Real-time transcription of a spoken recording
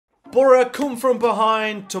Boro come from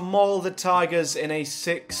behind to maul the Tigers in a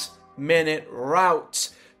 6-minute rout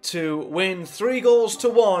to win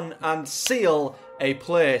 3-1 and seal a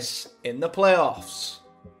place in the playoffs.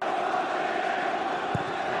 As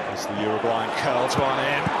the Uruguayan curls one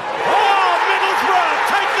in. Oh, Middlesbrough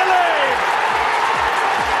take the lead!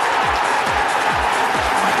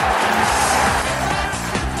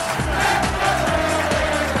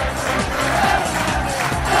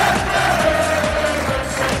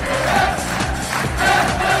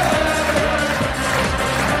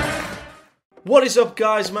 What is up,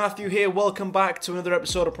 guys? Matthew here. Welcome back to another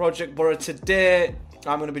episode of Project Boro. Today,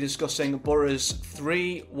 I'm going to be discussing Boro's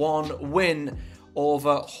 3-1 win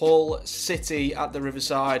over Hull City at the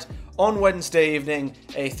Riverside on Wednesday evening.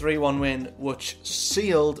 A 3-1 win which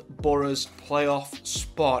sealed Boro's playoff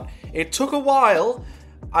spot. It took a while.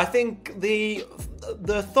 I think the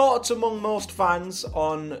thoughts among most fans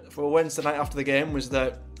for Wednesday night after the game was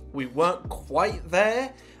that we weren't quite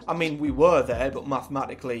there. I mean, we were there, but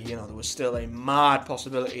mathematically, there was still a mad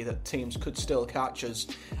possibility that teams could still catch us.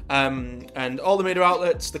 And all the media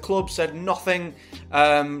outlets, the club said nothing.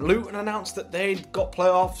 Luton announced that they'd got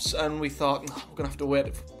playoffs, and we thought, we're going to have to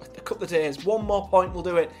wait a couple of days. One more point, we'll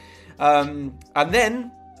do it. And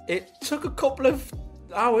then it took a couple of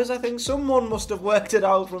hours, I think. Someone must have worked it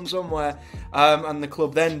out from somewhere. And the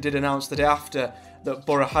club then did announce the day after that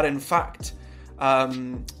Boro had, in fact,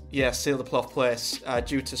 sealed the playoff place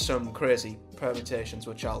due to some crazy permutations,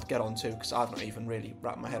 which I'll get onto because I've not even really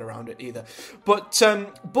wrapped my head around it either. But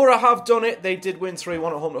Boro have done it. They did win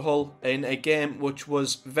 3-1 at home to Hull in a game which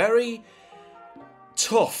was very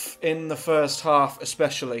tough in the first half,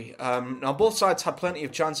 especially. Now, both sides had plenty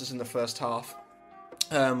of chances in the first half.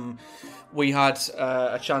 We had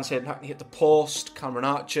a chance here to hit the post. Cameron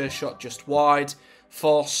Archer shot just wide.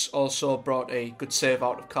 Force also brought a good save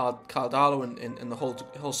out of Caldalo in the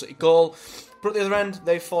Hull City goal. But at the other end,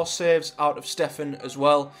 they forced saves out of Stefan as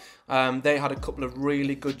well. They had a couple of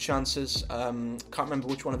really good chances. Can't remember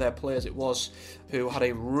which one of their players it was who had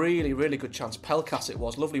a really, really good chance. Pelkas it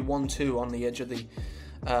was. Lovely 1-2 on the edge of the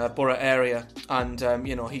Boro area. And,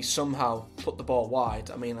 he somehow put the ball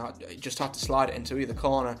wide. I mean, he just had to slide it into either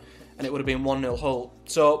corner, and it would have been 1-0 Hull.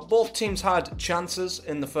 So both teams had chances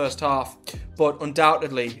in the first half, but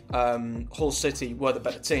undoubtedly Hull City were the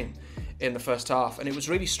better team in the first half. And it was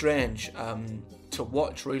really strange to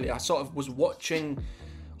watch, really. I sort of was watching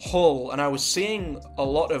Hull, and I was seeing a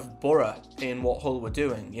lot of Boro in what Hull were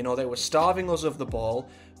doing. They were starving us of the ball,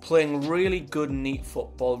 playing really good, neat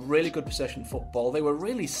football, really good possession football. They were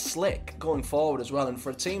really slick going forward as well. And for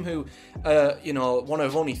a team who, one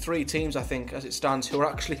of only 3 teams, I think, as it stands, who are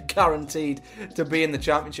actually guaranteed to be in the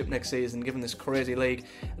Championship next season, given this crazy league,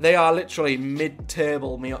 they are literally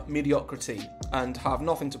mid-table mediocrity and have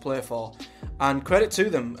nothing to play for. And credit to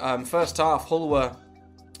them. First half, Hull were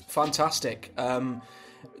fantastic.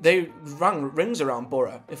 They rang rings around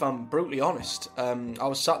Boro, if I'm brutally honest. I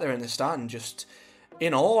was sat there in the stand just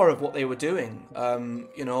in awe of what they were doing.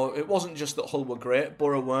 It wasn't just that Hull were great.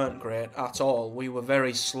 Boro weren't great at all. We were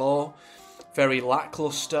very slow, very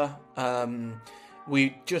lacklustre.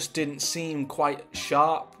 We just didn't seem quite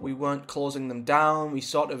sharp. We weren't closing them down. We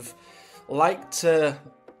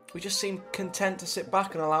just seemed content to sit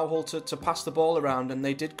back and allow Hull to pass the ball around, and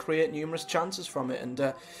they did create numerous chances from it,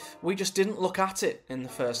 and we just didn't look at it in the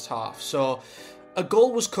first half. So a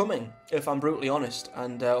goal was coming, if I'm brutally honest,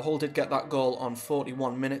 and Hull did get that goal on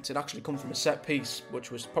 41 minutes. It actually come from a set piece,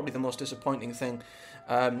 which was probably the most disappointing thing.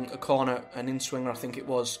 A corner, an in-swinger, I think it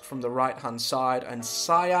was, from the right-hand side, and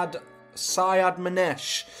Syed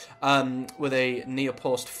Manesh with a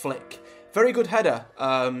near-post flick. Very good header.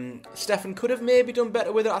 Stefan could have maybe done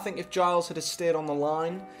better with it. I think if Giles had stayed on the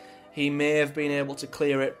line, he may have been able to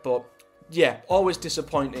clear it, but yeah, always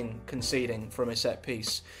disappointing conceding from a set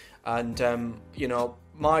piece. And,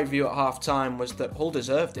 my view at half-time was that Hull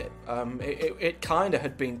deserved it. It kind of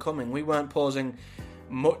had been coming. We weren't posing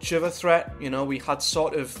much of a threat. We had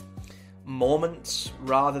sort of moments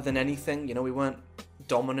rather than anything. We weren't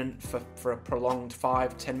dominant for a prolonged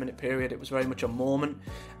 5-10 minute period. It was very much a moment,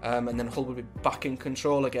 and then Hull would be back in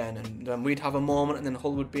control again, and we'd have a moment, and then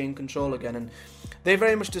Hull would be in control again. And they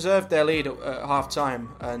very much deserved their lead at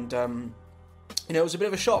half-time. And, it was a bit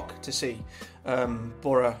of a shock to see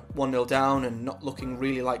Boro 1-0 down and not looking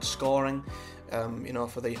really like scoring.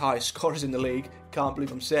 For the highest scorers in the league, can't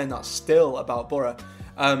believe I'm saying that still about Boro.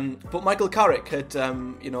 But Michael Carrick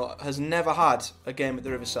has never had a game at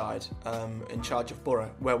the Riverside in charge of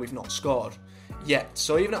Boro where we've not scored yet.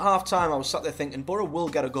 So even at half time, I was sat there thinking Boro will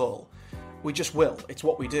get a goal. we just will. It's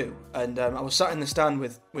what we do. And I was sat in the stand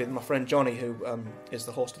with my friend Johnny, who is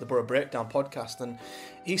the host of the Boro Breakdown podcast, and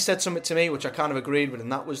he said something to me which I kind of agreed with,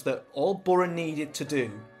 and that was that all Boro needed to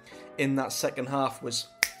do in that second half was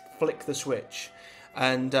flick the switch.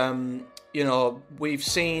 And, we've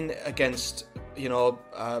seen against,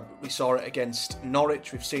 we saw it against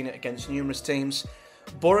Norwich, we've seen it against numerous teams.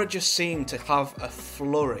 Boro just seemed to have a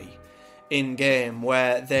flurry in game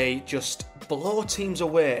where they just blow teams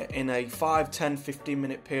away in a 5, 10, 15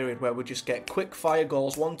 minute period where we just get quick fire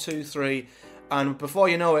goals, 1, 2, 3, and before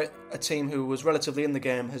you know it, a team who was relatively in the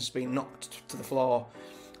game has been knocked to the floor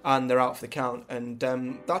and they're out for the count. And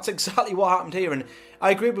that's exactly what happened here. And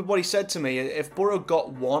I agree with what he said to me. If Boro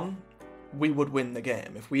got one, we would win the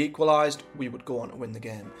game. If we equalised, we would go on to win the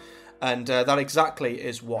game. And that exactly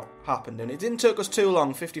is what happened. And it didn't take us too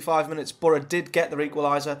long, 55 minutes. Boro did get their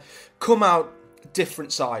equaliser, come out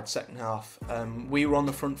different side second half. We were on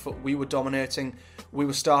the front foot, we were dominating, we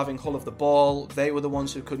were starving Hull of the ball. They were the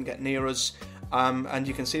ones who couldn't get near us. And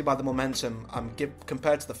you can see by the momentum,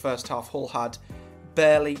 compared to the first half, Hull had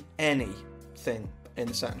barely anything in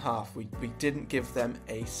the second half. We didn't give them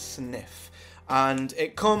a sniff. And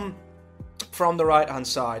it come from the right-hand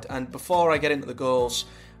side. And before I get into the goals,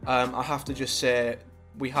 I have to just say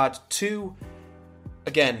we had two,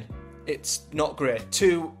 again, it's not great,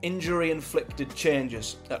 two injury-inflicted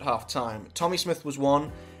changes at half-time. Tommy Smith was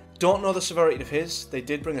one. Don't know the severity of his. They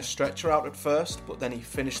did bring a stretcher out at first, but then he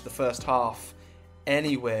finished the first half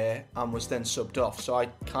anyway and was then subbed off. So I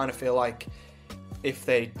kind of feel like if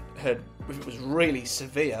it was really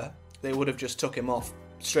severe, they would have just took him off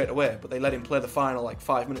straight away, but they let him play the final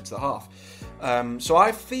 5 minutes of the half. So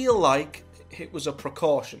I feel like it was a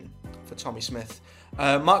precaution for Tommy Smith.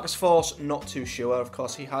 Marcus Forss, not too sure. Of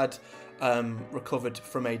course, he had recovered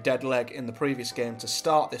from a dead leg in the previous game to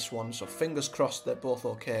start this one, so fingers crossed they're both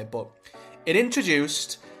okay. But it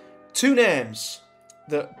introduced two names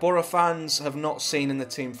that Boro fans have not seen in the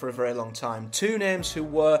team for a very long time. Two names who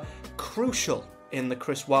were crucial in the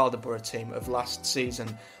Chris Wilder Boro team of last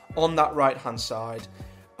season on that right-hand side.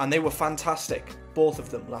 And they were fantastic, both of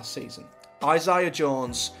them last season. Isaiah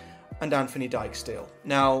Jones and Anthony Dijksteel.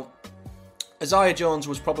 Now, Isaiah Jones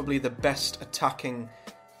was probably the best attacking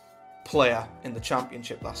player in the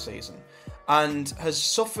Championship last season and has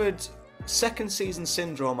suffered second season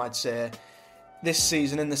syndrome, I'd say, this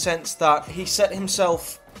season, in the sense that he set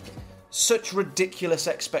himself such ridiculous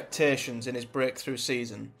expectations in his breakthrough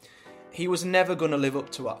season. He was never going to live up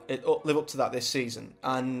to that this season,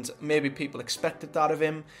 and maybe people expected that of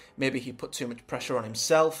him. Maybe he put too much pressure on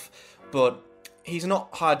himself, but he's not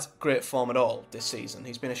had great form at all this season.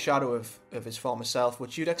 He's been a shadow of his former self,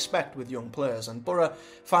 which you'd expect with young players. And Boro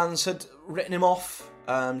fans had written him off,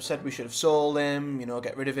 said we should have sold him,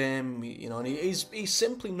 get rid of him, and he's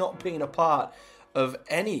simply not been a part of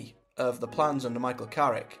any of the plans under Michael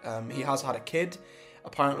Carrick. He has had a kid.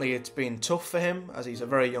 Apparently it's been tough for him as he's a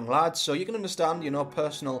very young lad, so you can understand,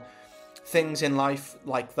 personal things in life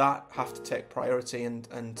like that have to take priority,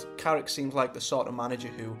 and Carrick seems like the sort of manager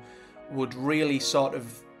who would really sort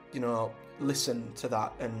of, listen to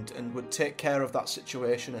that and would take care of that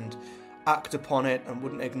situation and act upon it and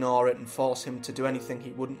wouldn't ignore it and force him to do anything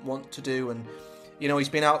he wouldn't want to do. And, he's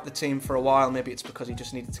been out the team for a while. Maybe it's because he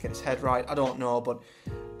just needed to get his head right. I don't know. But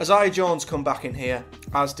Isaiah Jones come back in here,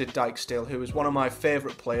 as did Dijksteel, who is one of my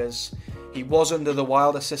favourite players. He was under the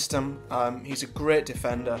Wilder system. He's a great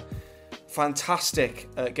defender. Fantastic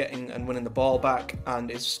at getting and winning the ball back,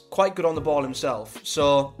 and is quite good on the ball himself.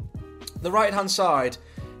 So the right-hand side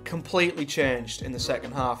completely changed in the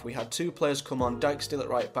second half. We had two players come on, Dijksteel at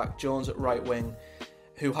right back, Jones at right wing,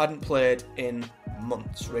 who hadn't played in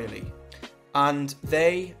months, really. And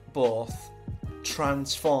they both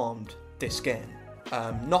transformed this game.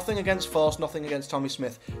 Nothing against Forss, nothing against Tommy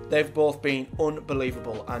Smith. They've both been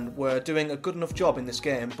unbelievable and were doing a good enough job in this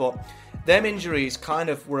game, but them injuries kind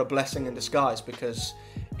of were a blessing in disguise, because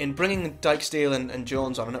in bringing Dijksteel and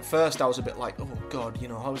Jones on, and at first I was a bit like, oh God,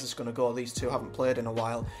 how is this going to go? These two haven't played in a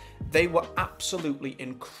while. They were absolutely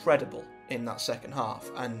incredible in that second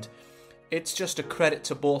half, and it's just a credit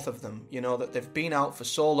to both of them, that they've been out for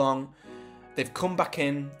so long. They've come back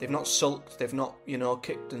in, they've not sulked, they've not,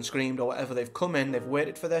 kicked and screamed or whatever. They've come in, they've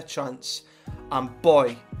waited for their chance, and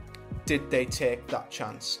boy, did they take that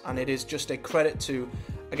chance. And it is just a credit to,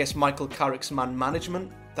 I guess, Michael Carrick's man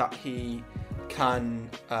management, that he can,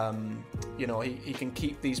 he can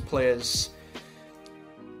keep these players,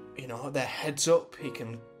 their heads up. He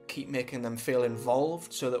can keep making them feel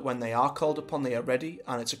involved so that when they are called upon, they are ready.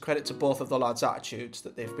 And it's a credit to both of the lads' attitudes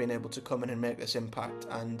that they've been able to come in and make this impact.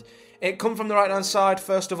 And it come from the right-hand side,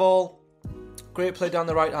 first of all. Great play down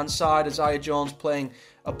the right-hand side. Isaiah Jones playing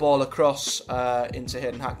a ball across into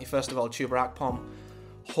Hayden Hackney. First of all, Chuba Akpom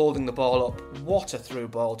holding the ball up. What a through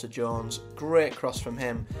ball to Jones. Great cross from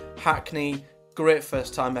him. Hackney, great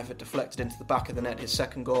first-time effort, deflected into the back of the net. His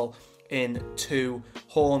second goal in 2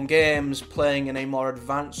 home games, playing in a more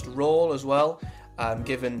advanced role as well.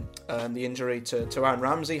 Given the injury to Aaron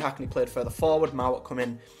Ramsey, Hackney played further forward. Mowat come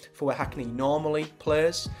in for where Hackney normally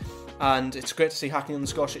plays. And it's great to see Hackney on the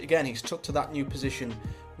score sheet again. He's took to that new position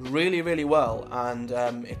really, really well. And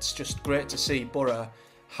it's just great to see Boro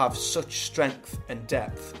have such strength and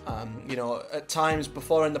depth. At times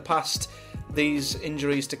before in the past, these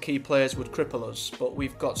injuries to key players would cripple us. But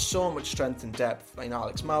we've got so much strength and depth.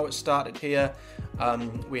 Alex Mowat started here.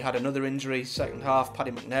 We had another injury second half.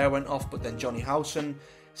 Paddy McNair went off, but then Johnny Howson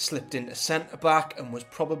slipped into centre-back and was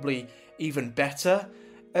probably even better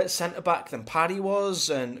at centre-back than Paddy was,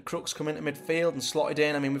 and Crooks come into midfield and slotted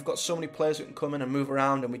in. We've got so many players who can come in and move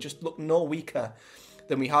around, and we just look no weaker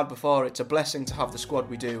than we had before. It's a blessing to have the squad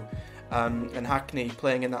we do, and Hackney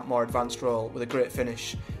playing in that more advanced role with a great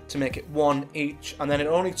finish to make it 1 each. And then it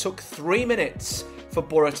only took 3 minutes for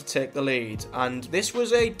Boro to take the lead, and this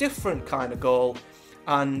was a different kind of goal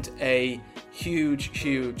and a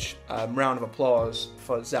huge round of applause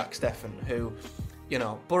for Zach Steffen, who,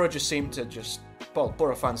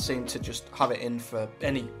 Boro fans seem to just have it in for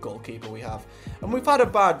any goalkeeper we have. And we've had a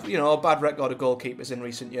bad record of goalkeepers in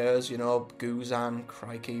recent years, Guzan,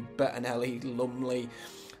 Crikey, Bettinelli, Lumley,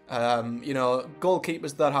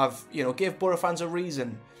 goalkeepers that have, gave Boro fans a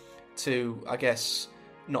reason to, I guess,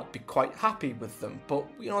 not be quite happy with them. But,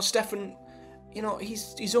 Steffen,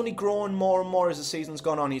 he's only grown more and more as the season's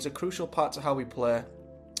gone on. He's a crucial part to how we play.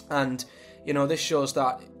 And, this shows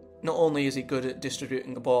that not only is he good at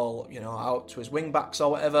distributing the ball, out to his wing-backs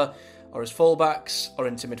or whatever, or his full-backs, or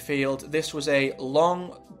into midfield. This was a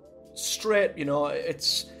long, straight,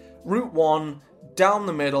 it's route 1, down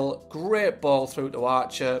the middle, great ball through to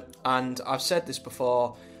Archer. And I've said this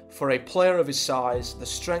before, for a player of his size, the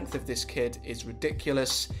strength of this kid is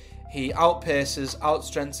ridiculous. He outpaces,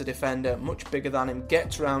 outstrengths a defender much bigger than him,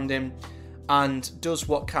 gets around him, and does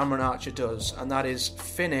what Cameron Archer does, and that is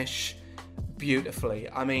finish beautifully.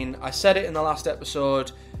 I said it in the last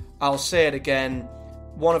episode, I'll say it again,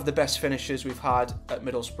 one of the best finishes we've had at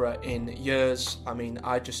Middlesbrough in years.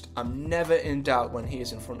 I'm never in doubt when he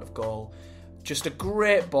is in front of goal. Just a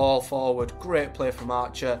great ball forward, great play from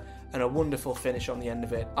Archer, and a wonderful finish on the end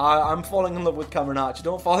of it. I'm falling in love with Cameron Archer.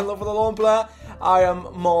 Don't fall in love with a lone player. I am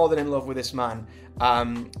more than in love with this man.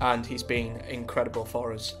 And he's been incredible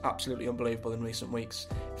for us. Absolutely unbelievable in recent weeks.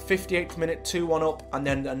 58th minute, 2-1 up, and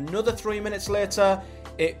then another 3 minutes later,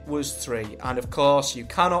 it was 3. And of course, you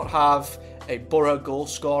cannot have a Boro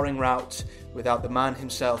goal-scoring rout without the man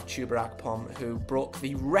himself, Chuba Akpom, who broke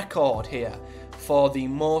the record here for the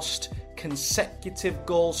most consecutive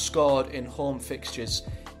goals scored in home fixtures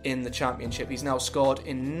in the Championship. He's now scored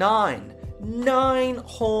in 9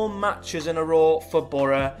 home matches in a row for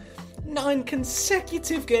Boro. 9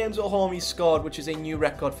 consecutive games at home he's scored, which is a new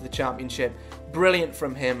record for the Championship. Brilliant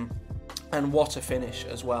from him, and what a finish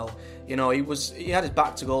as well. He had his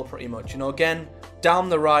back to goal pretty much. Again, down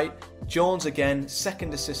the right, Jones again,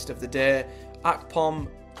 second assist of the day. Akpom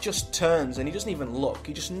just turns and he doesn't even look.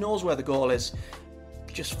 He just knows where the goal is.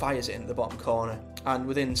 Just fires it into the bottom corner, and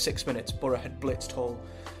within 6 minutes, Boro had blitzed Hull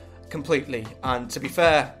completely. And to be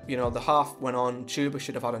fair, the half went on. Chuba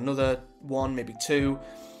should have had another 1, maybe 2.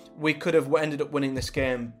 We could have ended up winning this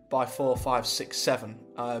game by 4, 5, 6, 7.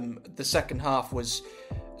 The second half was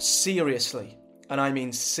seriously, and I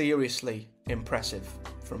mean seriously, impressive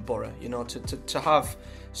from Boro. To have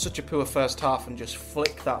such a poor first half and just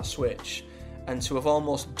flick that switch, and to have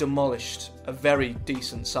almost demolished a very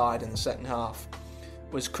decent side in the second half,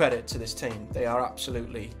 was credit to this team. They are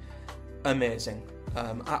absolutely amazing.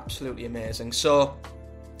 Absolutely amazing. So,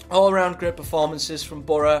 all around great performances from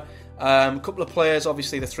Boro. A couple of players,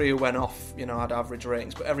 obviously the 3 who went off, had average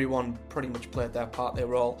ratings, but everyone pretty much played their part. They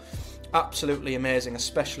were all absolutely amazing,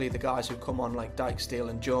 especially the guys who come on like Dykesdale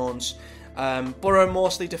and Jones. Boro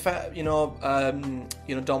mostly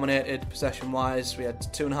dominated possession-wise. We had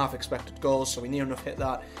 2.5 expected goals, so we near enough hit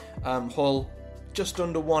that. Hull just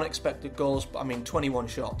under 1 expected goals, but 21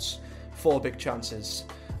 shots, 4 big chances.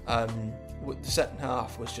 The second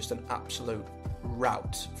half was just an absolute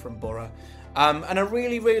rout from Boro. And a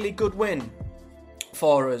really, really good win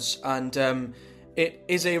for us. And it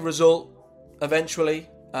is a result eventually.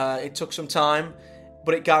 It took some time,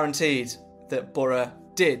 but it guaranteed that Boro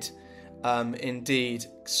did indeed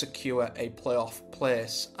secure a playoff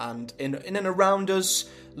place. And in and around us,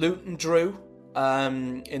 Luton drew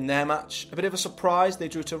in their match. A bit of a surprise they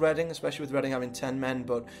drew to Reading, especially with Reading having 10 men,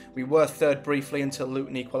 but we were third briefly until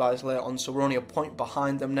Luton equalised later on, so we're only a point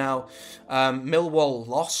behind them now. Millwall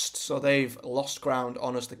lost, so they've lost ground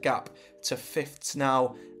on us. The gap to fifth's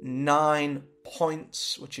now 9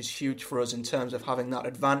 points, which is huge for us in terms of having that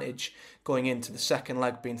advantage going into the second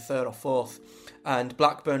leg, being third or fourth. And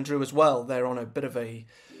Blackburn drew as well. They're on a bit of a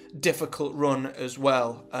difficult run as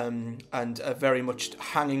well, and are very much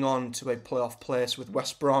hanging on to a playoff place, with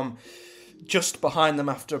West Brom just behind them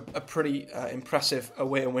after a pretty impressive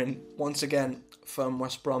away win once again from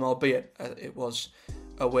West Brom, albeit it was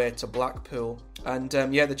away to Blackpool. And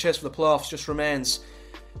the chase for the playoffs just remains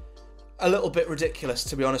a little bit ridiculous,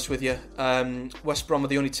 to be honest with you. West Brom are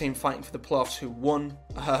the only team fighting for the playoffs who won.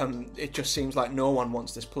 It just seems like no one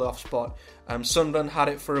wants this playoff spot. Sunderland had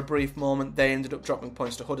it for a brief moment. They ended up dropping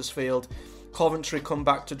points to Huddersfield. Coventry come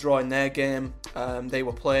back to draw in their game. They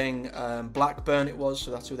were playing Blackburn, it was,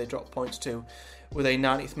 so that's who they dropped points to, with a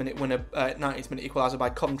 90th minute winner, 90th minute equaliser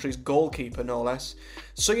by Coventry's goalkeeper, no less.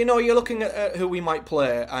 So, you're looking at who we might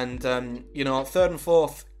play, and, third and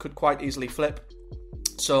fourth could quite easily flip.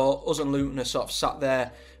 So us and Luton are sort of sat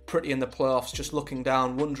there pretty in the playoffs, just looking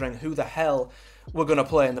down, wondering who the hell we're going to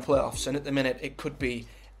play in the playoffs. And at the minute, it could be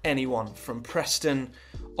anyone from Preston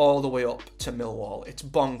all the way up to Millwall. It's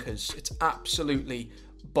bonkers. It's absolutely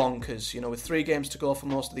bonkers. With 3 games to go for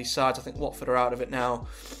most of these sides, I think Watford are out of it now.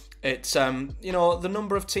 It's, the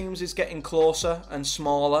number of teams is getting closer and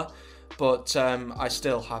smaller, but I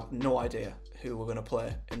still have no idea who we're going to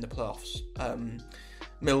play in the playoffs.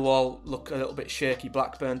 Millwall look a little bit shaky.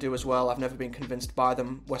 Blackburn do as well. I've never been convinced by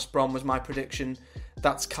them. West Brom was my prediction.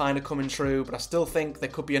 That's kind of coming true, but I still think there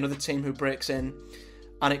could be another team who breaks in,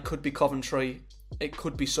 and it could be Coventry. It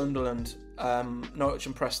could be Sunderland. Norwich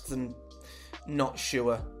and Preston, not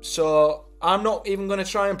sure. So I'm not even going to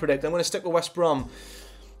try and predict. I'm going to stick with West Brom,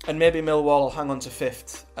 and maybe Millwall will hang on to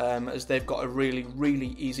fifth, as they've got a really,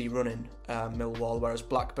 really easy run-in, Millwall, whereas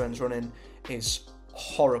Blackburn's run-in is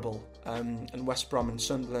horrible. And West Brom and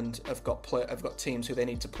Sunderland have got teams who they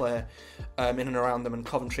need to play in and around them, and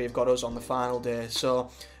Coventry have got us on the final day. So,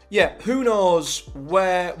 who knows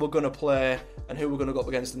where we're going to play and who we're going to go up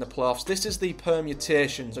against in the playoffs. This is the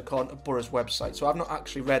permutations according to Boro's website, so I've not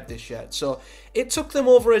actually read this yet. So it took them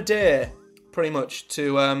over a day, pretty much,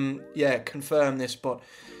 to confirm this. But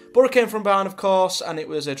Boro came from behind, of course, and it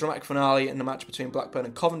was a dramatic finale in the match between Blackburn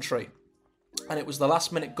and Coventry. And it was the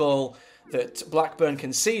last-minute goal that Blackburn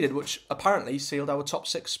conceded, which apparently sealed our top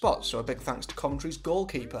 6 spots. So a big thanks to Coventry's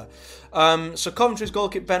goalkeeper. So Coventry's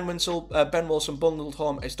goalkeeper Ben Wilson bundled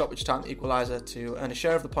home a stoppage time equaliser to earn a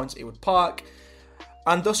share of the points at Ewood Park,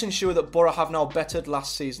 and thus ensure that Boro have now bettered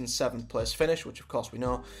last season's 7th place finish, which of course we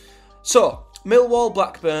know. So Millwall,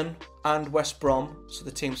 Blackburn and West Brom, so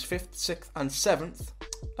the teams 5th, 6th and 7th,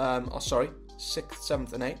 6th,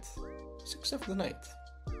 7th and 8th. 6th, 7th and 8th.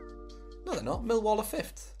 No, they're not. Millwall are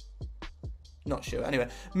 5th. Not sure. Anyway,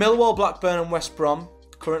 Millwall, Blackburn and West Brom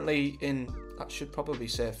currently in, that should probably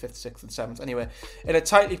say 5th, 6th and 7th. Anyway, in a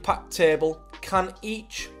tightly packed table, can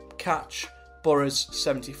each catch Boro's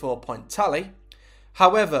 74-point tally.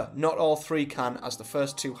 However, not all 3 can, as the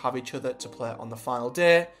first 2 have each other to play on the final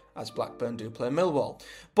day, as Blackburn do play Millwall.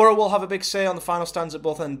 Boro will have a big say on the final stands at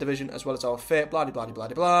both ends of the division, as well as our fate, blah, blah, blah, blah,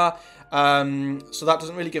 blah. So that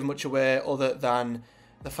doesn't really give much away, other than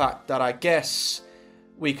the fact that I guess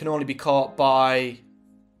we can only be caught by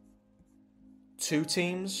 2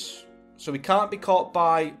 teams. So we can't be caught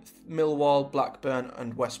by Millwall, Blackburn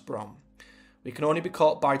and West Brom. We can only be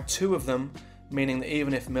caught by 2 of them, meaning that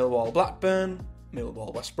even if Millwall, Blackburn,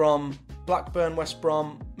 Millwall, West Brom, Blackburn, West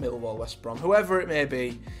Brom, Millwall, West Brom, whoever it may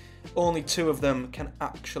be, only 2 of them can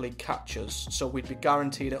actually catch us. So we'd be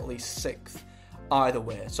guaranteed at least 6th either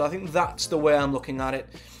way. So I think that's the way I'm looking at it.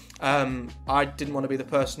 I didn't want to be the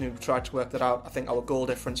person who tried to work that out. I think our goal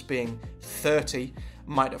difference being 30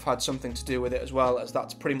 might have had something to do with it as well, as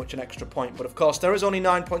that's pretty much an extra point. But of course, there is only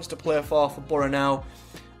 9 points to play for Boro now,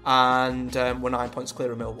 and we're 9 points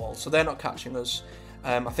clear of Millwall, so they're not catching us.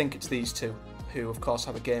 I think it's these 2 who, of course,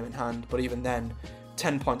 have a game in hand. But even then,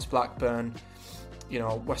 10 points Blackburn,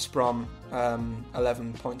 West Brom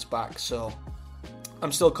 11 points back. So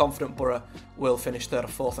I'm still confident Boro will finish 3rd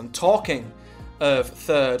or 4th. And talking of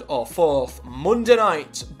 3rd or 4th, Monday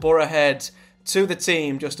night, Boro head to the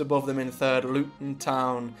team just above them in 3rd, Luton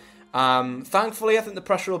Town. Thankfully, I think the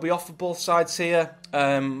pressure will be off for both sides here,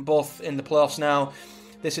 both in the playoffs now.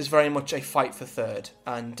 This is very much a fight for 3rd,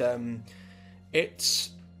 and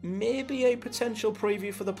it's maybe a potential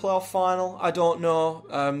preview for the playoff final. I don't know.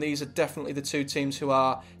 These are definitely the 2 teams who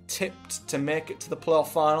are tipped to make it to the playoff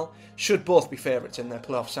final. Should both be favourites in their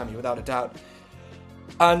playoff semi, without a doubt.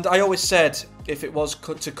 And I always said if it was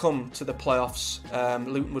to come to the playoffs,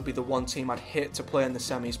 Luton would be the one team I'd hate to play in the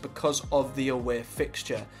semis because of the away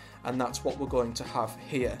fixture, and that's what we're going to have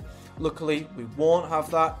here. Luckily, we won't have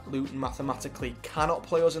that. Luton mathematically cannot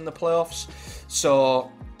play us in the playoffs,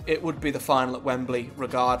 so it would be the final at Wembley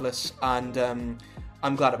regardless, and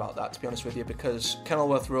I'm glad about that, to be honest with you, because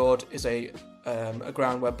Kenilworth Road is a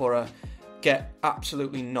ground where Boro get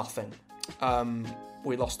absolutely nothing.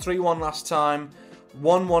 We lost 3-1 last time,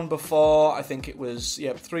 1-1 before, I think it was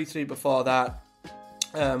 3-3 before that.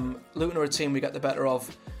 Luton are a team we get the better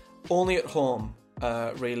of only at home,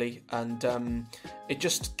 really, and it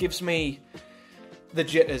just gives me the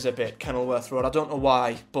jitters a bit, Kenilworth Road. I don't know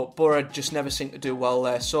why, but Boro just never seem to do well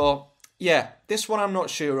there. So, yeah, this one I'm not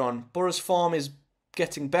sure on. Boro's form is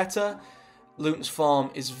getting better. Luton's form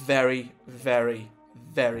is very, very,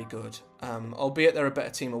 very good. Albeit they're a better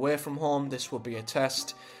team away from home, this will be a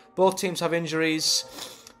test. Both teams have injuries,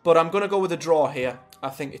 but I'm going to go with a draw here. I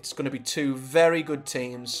think it's going to be two very good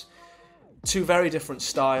teams, two very different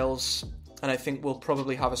styles, and I think we'll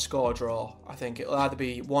probably have a score draw. I think it'll either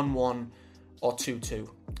be 1-1 or 2-2,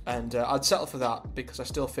 and I'd settle for that because I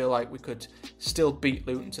still feel like we could still beat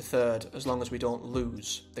Luton to third as long as we don't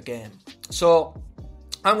lose the game. So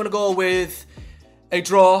I'm going to go with a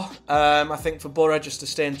draw. I think for Boro, just to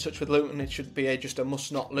stay in touch with Luton, it should be just a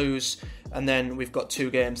must not lose, and then we've got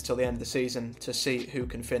 2 games till the end of the season to see who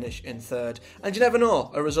can finish in third. And you never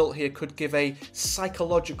know, a result here could give a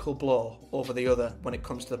psychological blow over the other when it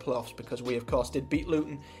comes to the playoffs, because we of course did beat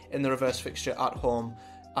Luton in the reverse fixture at home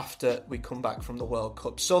after we come back from the World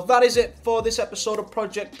Cup. So that is it for this episode of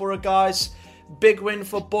Project Boro, guys. Big win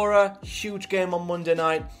for Boro, huge game on Monday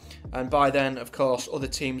night, and by then of course other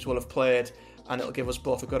teams will have played, and it'll give us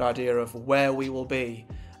both a good idea of where we will be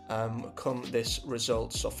come this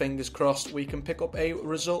result. So fingers crossed we can pick up a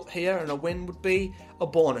result here, and a win would be a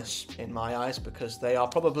bonus in my eyes because they are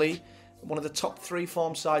probably one of the top 3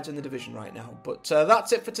 form sides in the division right now. But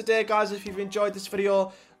that's it for today, guys. If you've enjoyed this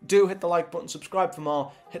video, do hit the like button, subscribe for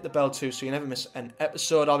more, hit the bell too so you never miss an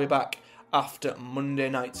episode. I'll be back after Monday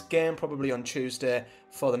night's game, probably on Tuesday,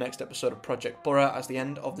 for the next episode of Project Boro as the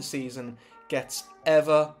end of the season gets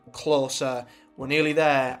ever closer. We're nearly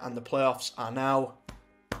there, and the playoffs are now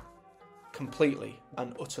completely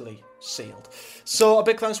and utterly sealed. So a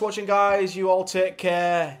big thanks for watching, guys. You all take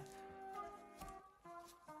care.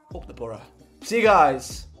 Up the Boro. See you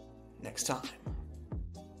guys next time.